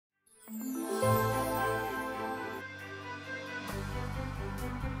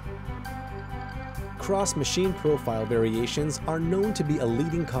cross-machine profile variations are known to be a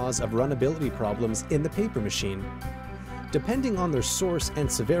leading cause of runnability problems in the paper machine. Depending on their source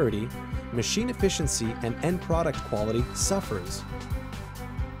and severity, machine efficiency and end product quality suffers.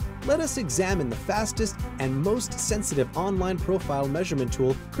 Let us examine the fastest and most sensitive online profile measurement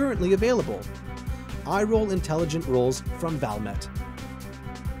tool currently available, iRoll Intelligent Rolls from Valmet.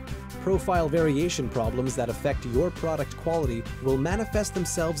 Profile variation problems that affect your product quality will manifest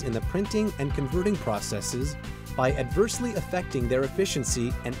themselves in the printing and converting processes by adversely affecting their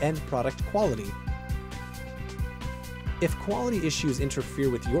efficiency and end product quality. If quality issues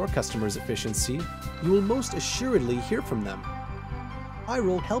interfere with your customer's efficiency, you will most assuredly hear from them.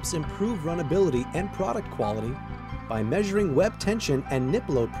 iRoll helps improve runnability and product quality by measuring web tension and nip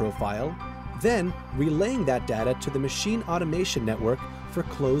load profile, then relaying that data to the machine automation network for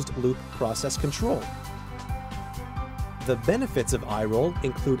closed-loop process control. The benefits of iRoll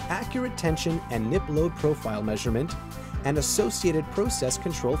include accurate tension and nip load profile measurement and associated process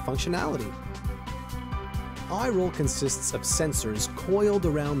control functionality. iRoll consists of sensors coiled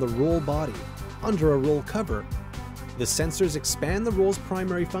around the roll body, under a roll cover. The sensors expand the roll's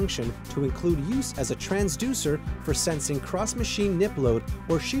primary function to include use as a transducer for sensing cross-machine nip load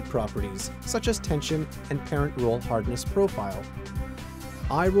or sheet properties, such as tension and parent roll hardness profile.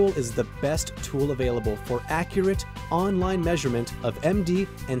 iRoll is the best tool available for accurate, online measurement of MD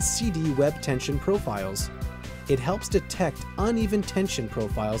and CD web tension profiles. It helps detect uneven tension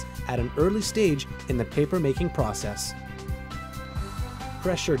profiles at an early stage in the paper-making process.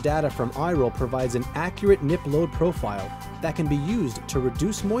 Pressure data from iRoll provides an accurate nip load profile that can be used to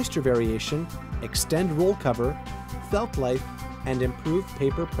reduce moisture variation, extend roll cover, felt life, and improve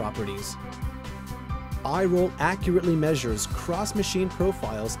paper properties. iRoll accurately measures cross-machine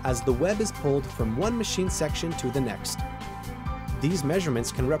profiles as the web is pulled from one machine section to the next. These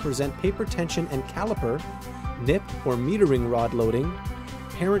measurements can represent paper tension and caliper, nip or metering rod loading,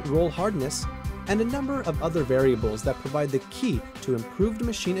 parent roll hardness, and a number of other variables that provide the key to improved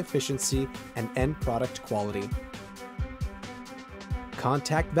machine efficiency and end product quality.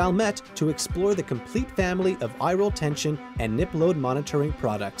 Contact Valmet to explore the complete family of iRoll tension and nip load monitoring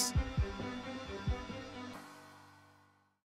products.